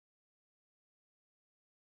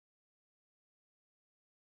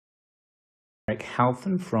Erik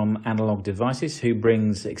Halthen from Analog Devices, who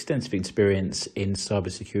brings extensive experience in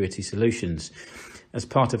cybersecurity solutions. As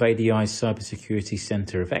part of ADI's Cybersecurity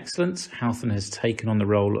Centre of Excellence, Halthen has taken on the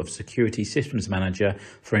role of Security Systems Manager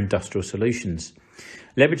for Industrial Solutions.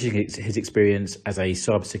 Leveraging his experience as a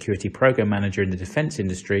cybersecurity program manager in the defence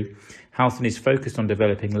industry, Halthen is focused on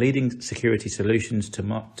developing leading security solutions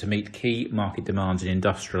to meet key market demands in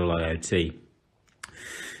industrial IoT.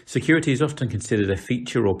 Security is often considered a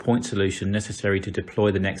feature or point solution necessary to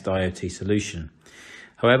deploy the next IoT solution.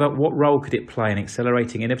 However, what role could it play in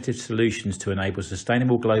accelerating innovative solutions to enable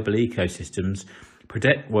sustainable global ecosystems,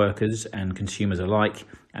 protect workers and consumers alike,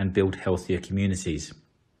 and build healthier communities?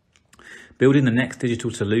 Building the next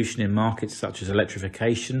digital solution in markets such as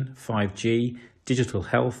electrification, 5G, digital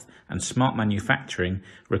health, and smart manufacturing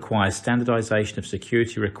requires standardization of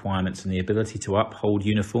security requirements and the ability to uphold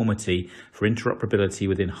uniformity for interoperability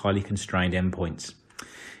within highly constrained endpoints.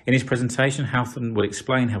 In his presentation, Halthen will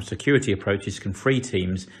explain how security approaches can free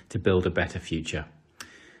teams to build a better future.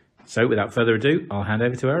 So without further ado, I'll hand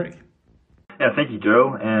over to Erik. Yeah, thank you,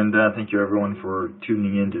 Joe, and thank you everyone for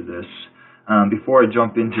tuning into this. Before I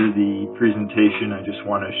jump into the presentation, I just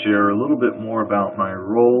want to share a little bit more about my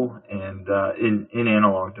role and in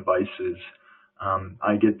Analog Devices.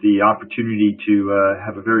 I get the opportunity to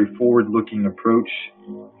have a very forward-looking approach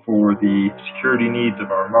for the security needs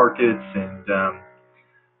of our markets and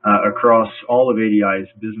across all of ADI's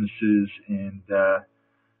businesses.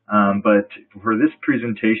 But for this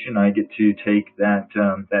presentation, I get to take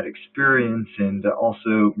that experience and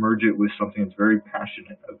also merge it with something that's very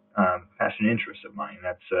passionate interest of mine.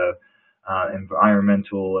 That's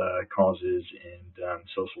environmental causes and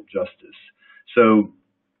social justice. So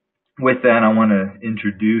with that, I want to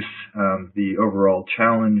introduce the overall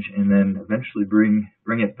challenge and then eventually bring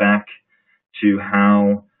it back to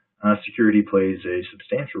how security plays a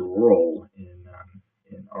substantial role in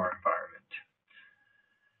our environment.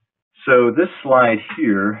 So this slide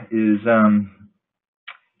here is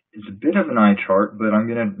a bit of an eye chart, but I'm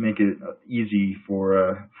going to make it easy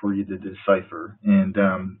for you to decipher. And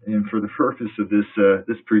for the purpose of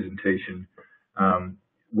this presentation,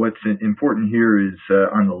 what's important here is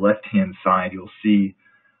on the left-hand side, you'll see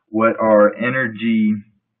what are energy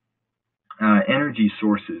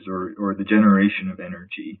sources or the generation of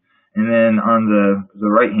energy. And then on the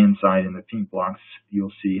right-hand side in the pink blocks,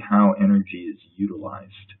 you'll see how energy is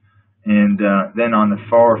utilized. And then on the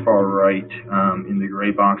far right, in the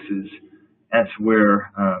gray boxes, that's where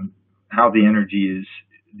how the energy is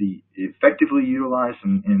effectively utilized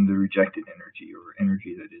and the rejected energy or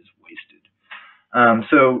energy that is wasted.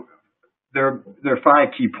 So there are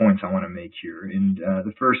 5 key points I want to make here. And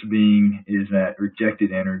the first being is that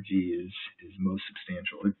rejected energy is most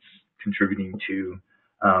substantial. It's contributing to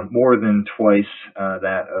more than twice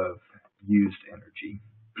that of used energy.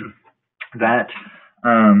 That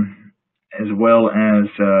as well as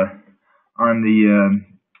on the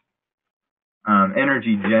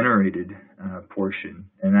energy generated portion,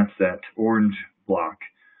 and that's that orange block.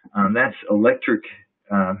 That's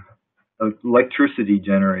electricity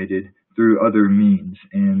generated through other means,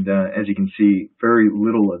 and as you can see, very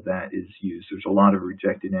little of that is used. There's a lot of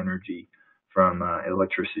rejected energy from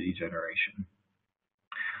electricity generation.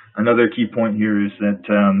 Another key point here is that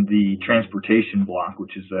the transportation block,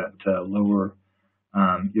 which is that lower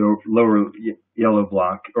yellow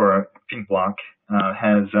block or pink block,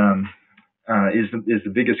 is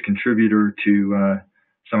the biggest contributor to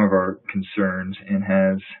some of our concerns and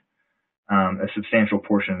has a substantial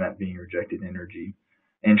portion of that being rejected energy.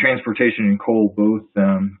 And transportation and coal both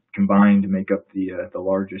combined to make up the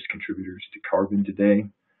largest contributors to carbon today.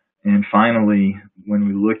 And finally, when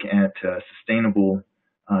we look at sustainable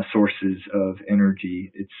sources of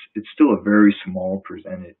energy, it's still a very small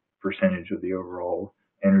percentage of the overall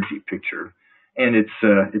energy picture, and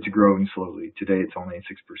it's growing slowly. Today, it's only 6%.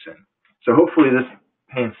 So hopefully, this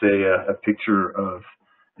paints a picture of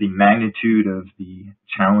the magnitude of the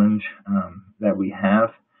challenge that we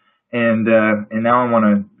have, and now I want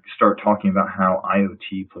to start talking about how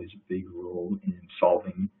IoT plays a big role in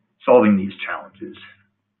solving these challenges.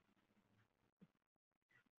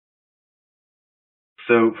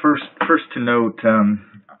 So first to note,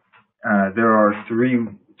 there are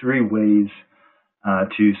three ways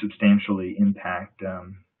to substantially impact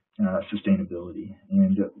sustainability,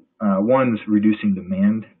 and one is reducing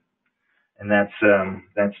demand, and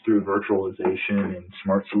that's through virtualization and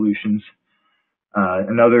smart solutions.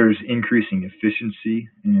 Another is increasing efficiency,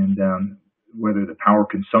 and whether the power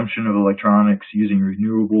consumption of electronics, using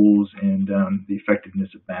renewables, and the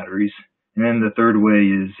effectiveness of batteries. And then the third way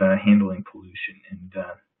is handling pollution,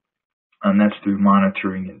 and that's through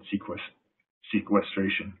monitoring and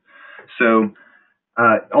sequestration. So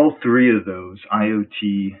all three of those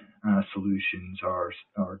IoT solutions are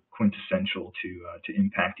quintessential to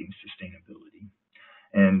impacting sustainability,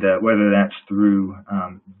 and whether that's through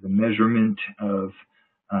the measurement of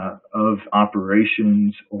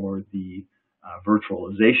operations, or the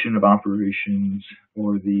virtualization of operations,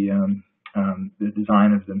 or the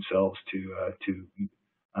design of themselves to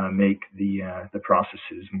make the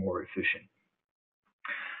processes more efficient.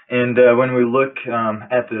 And when we look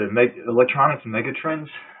at the electronics megatrends,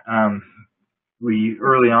 we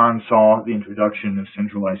early on saw the introduction of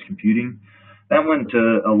centralized computing. That went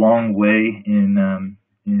a long way in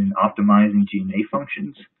optimizing G&A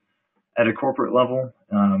functions at a corporate level,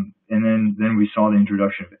 and then we saw the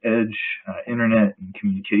introduction of edge, internet, and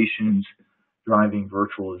communications driving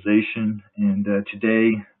virtualization. And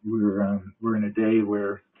today we're in a day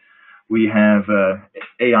where we have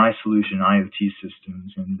AI solution IoT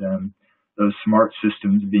systems, and those smart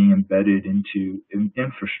systems being embedded into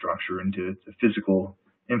infrastructure, into the physical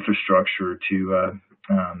infrastructure to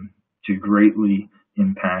greatly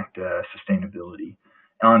impact sustainability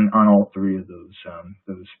on all three of those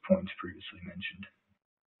points previously mentioned.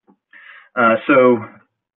 So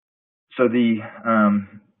the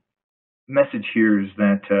message here is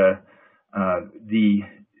that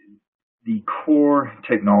the core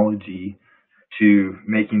technology to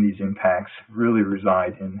making these impacts really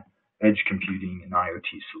reside in edge computing and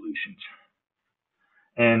IoT solutions.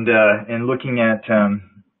 And looking at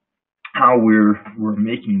how we're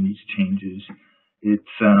making these changes,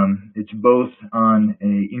 it's both on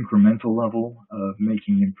an incremental level of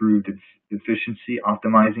making improved efficiency,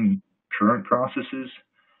 optimizing current processes,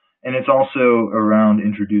 and it's also around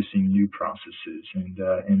introducing new processes and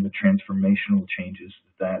the transformational changes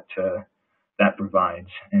that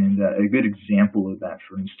provides. And a good example of that,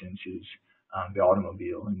 for instance, is the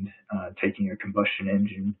automobile, and taking a combustion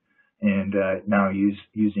engine and now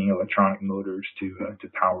using electronic motors to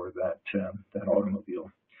power that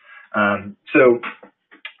automobile. So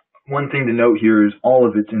one thing to note here is all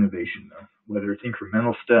of it's innovation, though, whether it's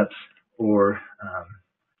incremental steps or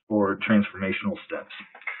transformational steps.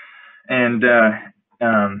 And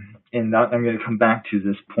I'm going to come back to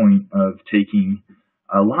this point of taking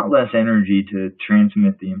a lot less energy to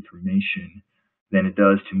transmit the information than it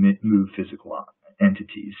does to move physical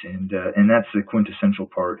entities, and that's the quintessential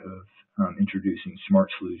part of introducing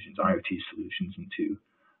smart solutions, IoT solutions, into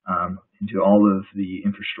all of the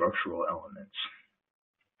infrastructural elements.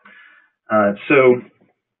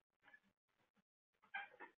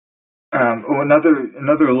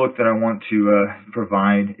 Another look that I want to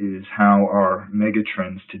provide is how our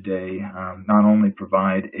megatrends today not only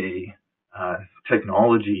provide a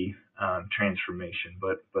technology transformation,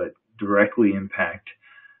 but directly impact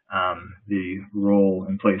the role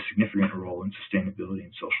and play a significant role in sustainability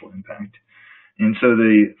and social impact. And so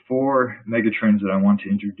the four megatrends that I want to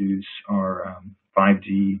introduce are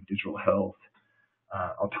 5G, digital health,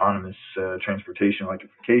 autonomous transportation,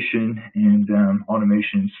 electrification, and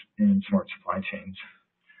automations in smart supply chains.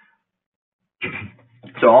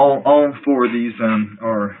 So all four of these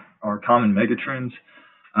are common megatrends,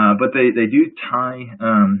 but they do tie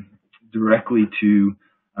directly to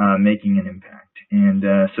making an impact. And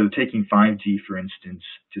so taking 5G, for instance,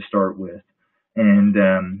 to start with, and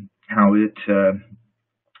how it's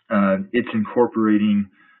incorporating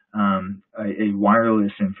a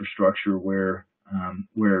wireless infrastructure where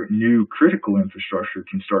new critical infrastructure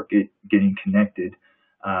can start getting connected,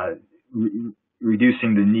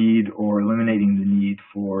 reducing the need or eliminating the need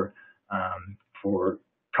for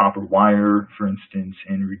copper wire, for instance,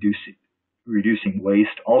 and reducing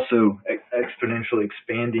waste. Also exponentially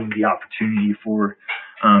expanding the opportunity for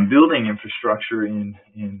building infrastructure in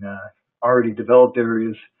already developed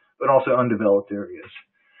areas, but also undeveloped areas.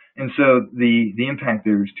 And so the impact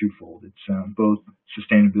there is twofold. It's both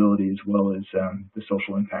sustainability as well as the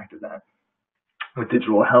social impact of that. With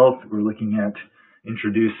digital health, we're looking at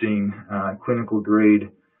introducing clinical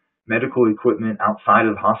grade medical equipment outside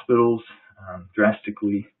of hospitals,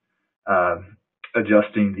 drastically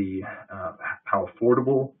adjusting how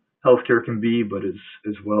affordable healthcare can be, but as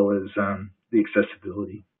well as the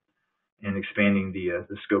accessibility and expanding the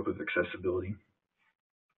scope of accessibility.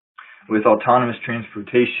 With autonomous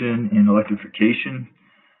transportation and electrification,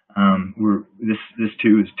 this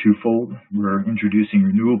too is twofold. We're introducing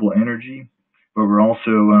renewable energy, but we're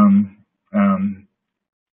also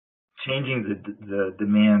changing the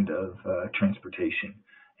demand of transportation,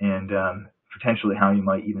 and potentially how you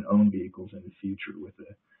might even own vehicles in the future with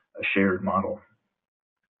a shared model.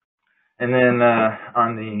 And then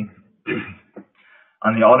on the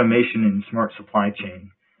automation and smart supply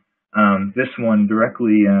chain, This one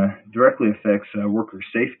directly affects worker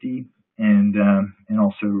safety and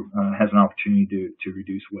also has an opportunity to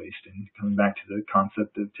reduce waste. And coming back to the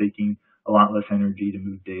concept of taking a lot less energy to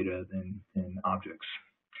move data than objects.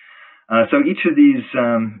 So each of these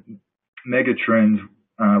mega trends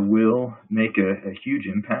will make a huge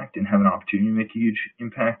impact and have an opportunity to make a huge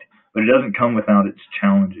impact, but it doesn't come without its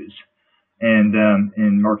challenges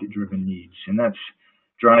and market-driven needs. And that's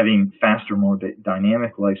driving faster, more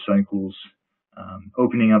dynamic life cycles,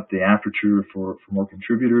 opening up the aperture for more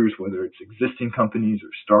contributors, whether it's existing companies or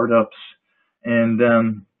startups, and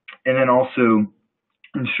then also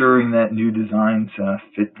ensuring that new designs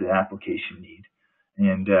fit the application need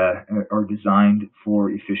and are designed for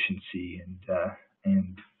efficiency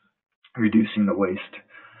and reducing the waste.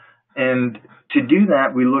 And to do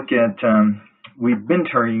that, we look at we've been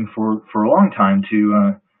turning for a long time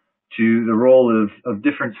to the role of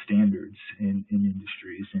different standards in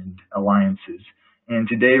industries and alliances. And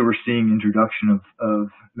today we're seeing introduction of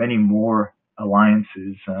many more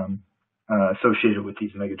alliances associated with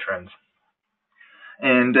these megatrends.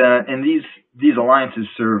 And these alliances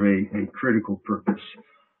serve a critical purpose.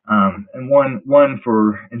 And one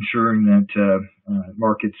for ensuring that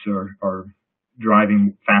markets are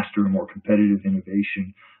driving faster and more competitive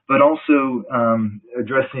innovation, but also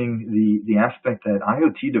addressing the aspect that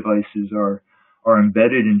IoT devices are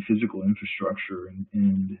embedded in physical infrastructure,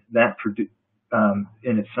 and that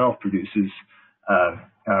in itself produces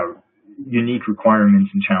unique requirements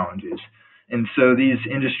and challenges. And so these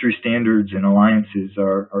industry standards and alliances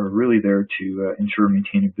are really there to ensure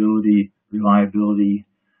maintainability, reliability,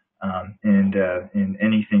 and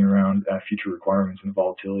anything around future requirements and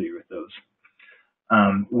volatility with those.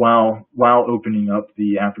 While opening up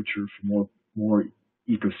the aperture for more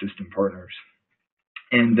ecosystem partners.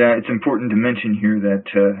 And it's important to mention here that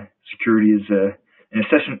security is an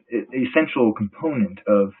essential component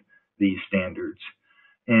of these standards.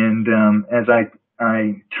 And as I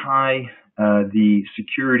tie the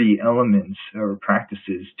security elements or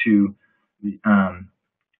practices to the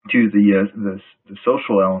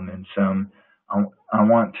social elements, I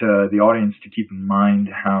want the audience to keep in mind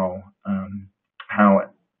how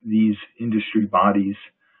these industry bodies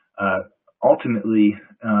ultimately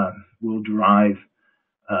will drive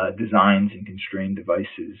designs and constrained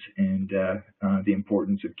devices, and the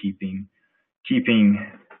importance of keeping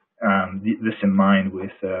this in mind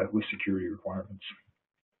with security requirements.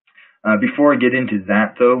 Before I get into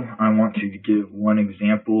that, though, I want to give one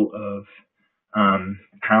example of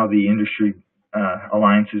how the industry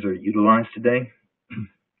alliances are utilized today.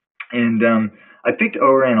 And I picked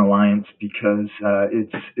ORAN Alliance because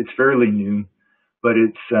it's fairly new, but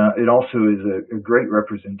it also is a great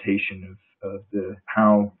representation of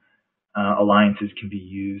how alliances can be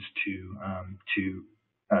used to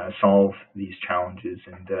solve these challenges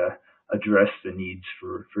and address the needs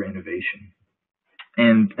for innovation.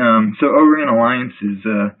 And so ORAN Alliance is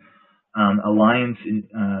an alliance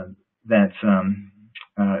that's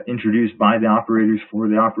introduced by the operators for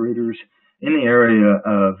the operators in the area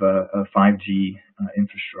of 5G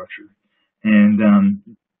infrastructure. And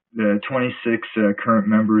the 26 current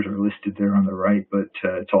members are listed there on the right, but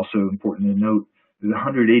it's also important to note there's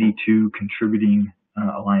 182 contributing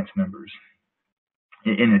alliance members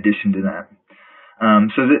in addition to that.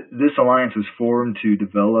 So this alliance was formed to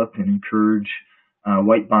develop and encourage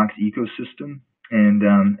white box ecosystem and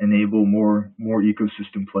enable more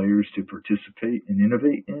ecosystem players to participate and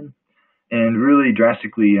innovate in, and really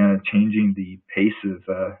drastically changing the pace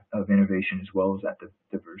of innovation as well as that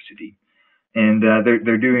diversity. And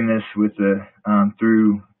they're doing this with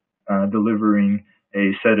through delivering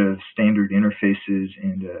a set of standard interfaces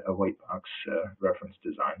and a white box reference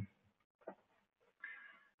design.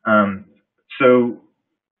 So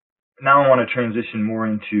now I want to transition more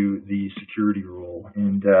into the security role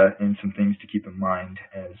and some things to keep in mind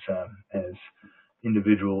as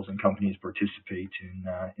individuals and companies participate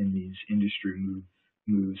in these industry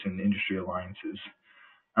moves and industry alliances.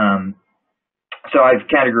 So I've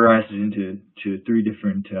categorized it into three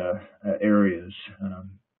different areas,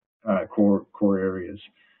 core areas.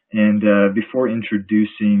 And before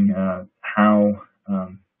introducing how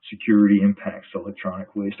security impacts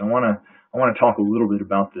electronic waste, I want to talk a little bit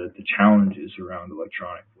about the challenges around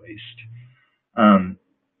electronic waste.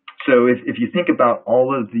 So if you think about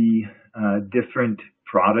all of the different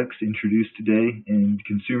products introduced today, and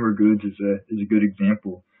consumer goods is a good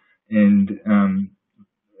example, and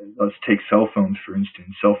let's take cell phones for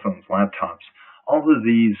instance, cell phones, laptops. All of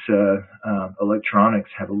these electronics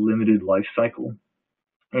have a limited life cycle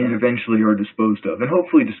and eventually are disposed of, and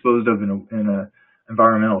hopefully disposed of in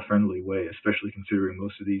environmental friendly way, especially considering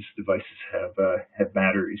most of these devices have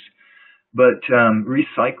batteries. But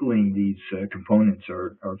recycling these components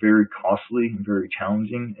are very costly and very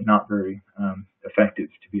challenging and not very effective,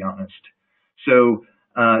 to be honest. So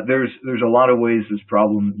there's a lot of ways this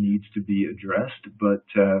problem needs to be addressed, but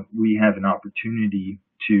we have an opportunity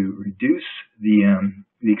to reduce the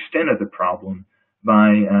extent of the problem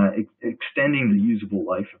by extending the usable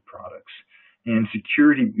life of products. And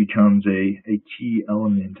security becomes a key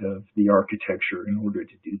element of the architecture in order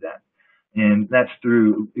to do that. And that's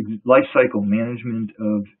through lifecycle management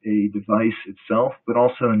of a device itself, but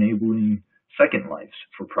also enabling second lives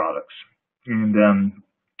for products and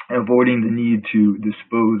avoiding the need to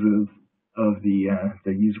dispose of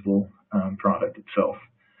the usable product itself.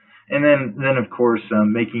 And then of course,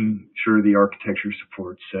 making sure the architecture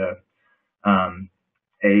supports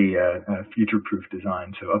a future-proof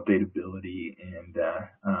design, so updatability and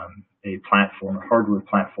a platform, a hardware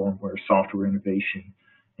platform where software innovation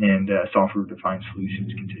and software-defined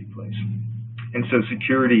solutions can take place. And so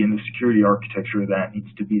security and the security architecture of that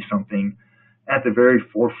needs to be something at the very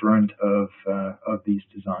forefront of these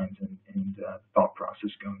designs and thought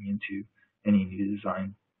process going into any new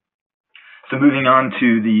design. So moving on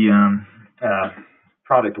to the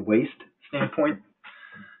product waste standpoint,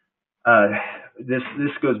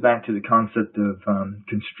 this goes back to the concept of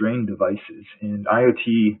constrained devices, and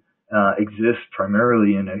IoT exists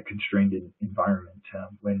primarily in a constrained environment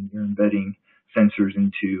when you're embedding sensors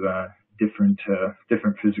into different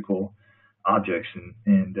physical objects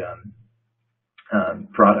and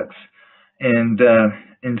products, and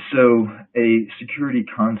so a security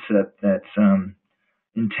concept that's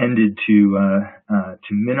intended to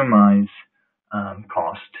minimize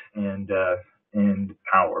cost and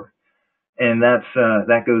power. And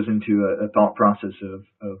that goes into a thought process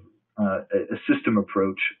of a system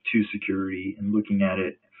approach to security and looking at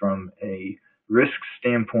it from a risk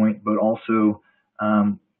standpoint, but also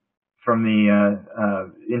from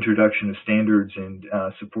the introduction of standards and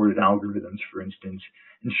supported algorithms, for instance,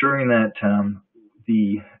 ensuring that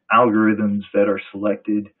the algorithms that are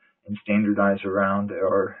selected and standardized around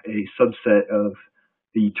are a subset of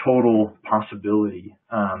the total possibility.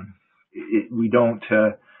 We don't.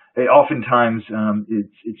 Oftentimes,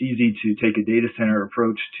 it's easy to take a data center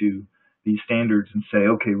approach to these standards and say,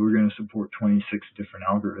 okay, we're going to support 26 different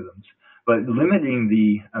algorithms. But limiting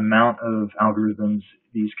the amount of algorithms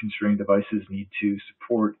these constrained devices need to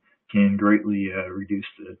support can greatly reduce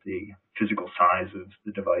the physical size of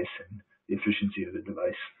the device and the efficiency of the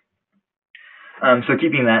device. So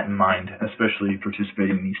keeping that in mind, especially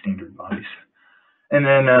participating in these standard bodies. And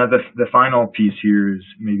then the final piece here is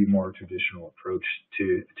maybe more a traditional approach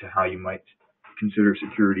to how you might consider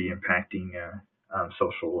security impacting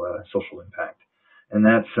social impact, and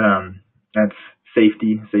that's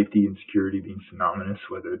safety and security being synonymous,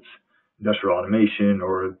 whether it's industrial automation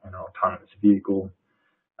or an autonomous vehicle,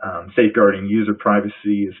 safeguarding user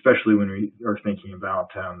privacy, especially when we are thinking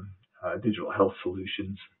about digital health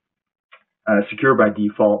solutions. Secure by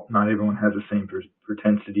default. Not everyone has the same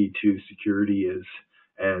propensity to security as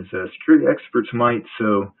security experts might.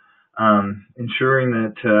 So ensuring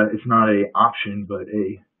that it's not an option but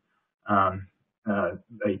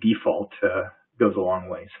a default goes a long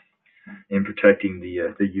ways in protecting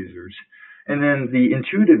the users. And then the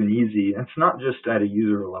intuitive and easy. It's not just at a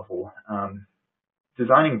user level.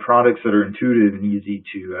 Designing products that are intuitive and easy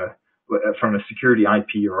to from a security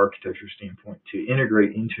IP or architecture standpoint to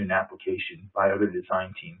integrate into an application by other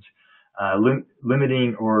design teams,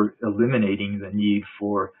 limiting or eliminating the need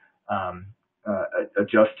for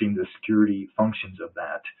adjusting the security functions of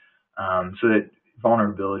that so that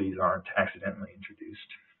vulnerabilities aren't accidentally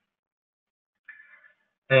introduced.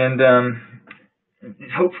 And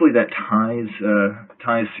hopefully that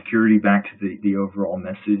ties security back to the overall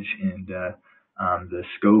message and the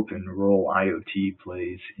scope and role IoT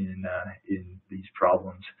plays in these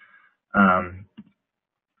problems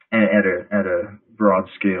at a broad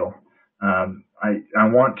scale. I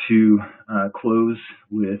want to close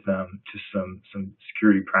with just some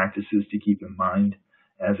security practices to keep in mind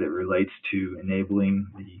as it relates to enabling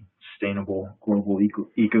the sustainable global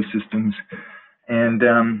ecosystems. And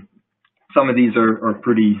some of these are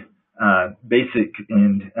pretty basic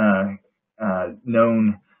and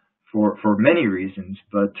known for many reasons,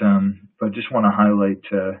 but just want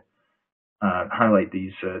to highlight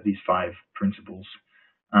these 5 principles.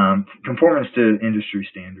 Conformance to industry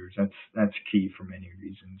standards, that's key for many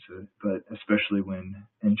reasons, but especially when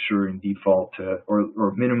ensuring default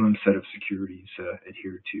or minimum set of securities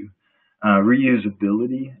adhered to.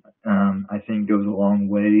 Reusability, I think, goes a long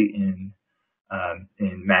way in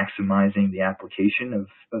in maximizing the application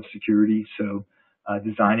of security. So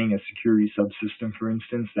designing a security subsystem, for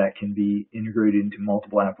instance, that can be integrated into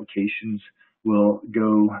multiple applications will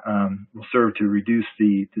serve to reduce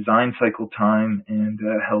the design cycle time and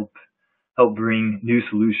help bring new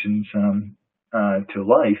solutions to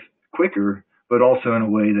life quicker, but also in a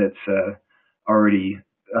way that's already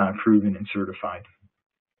proven and certified.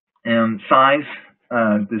 And size,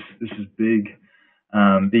 this is big.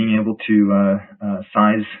 Being able to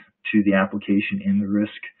size to the application and the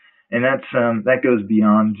risk, and that goes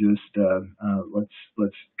beyond just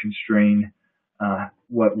let's constrain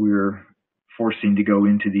what we're forcing to go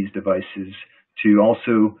into these devices, to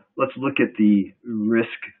also let's look at the risk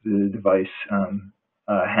the device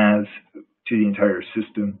has to the entire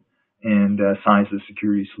system and size the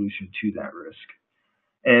security solution to that risk.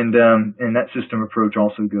 And that system approach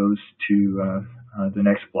also goes to the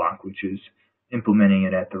next block, which is implementing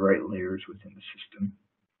it at the right layers within the system.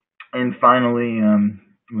 And finally,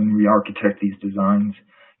 when we architect these designs,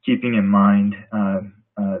 keeping in mind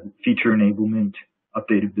feature enablement,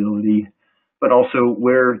 updatability, but also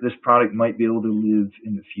where this product might be able to live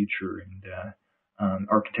in the future, and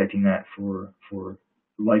architecting that for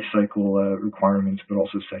life cycle requirements, but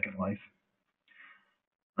also second life.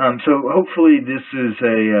 So hopefully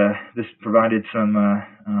this provided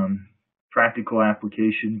some practical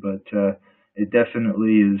application, but it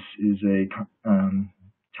definitely is a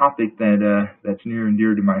topic that's near and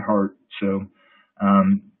dear to my heart. So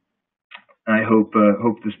I hope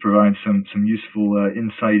this provides some useful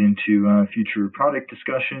insight into future product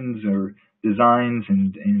discussions or designs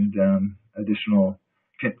and additional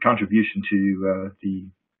contribution to the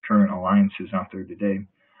current alliances out there today.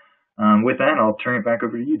 With that, I'll turn it back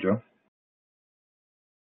over to you, Joe.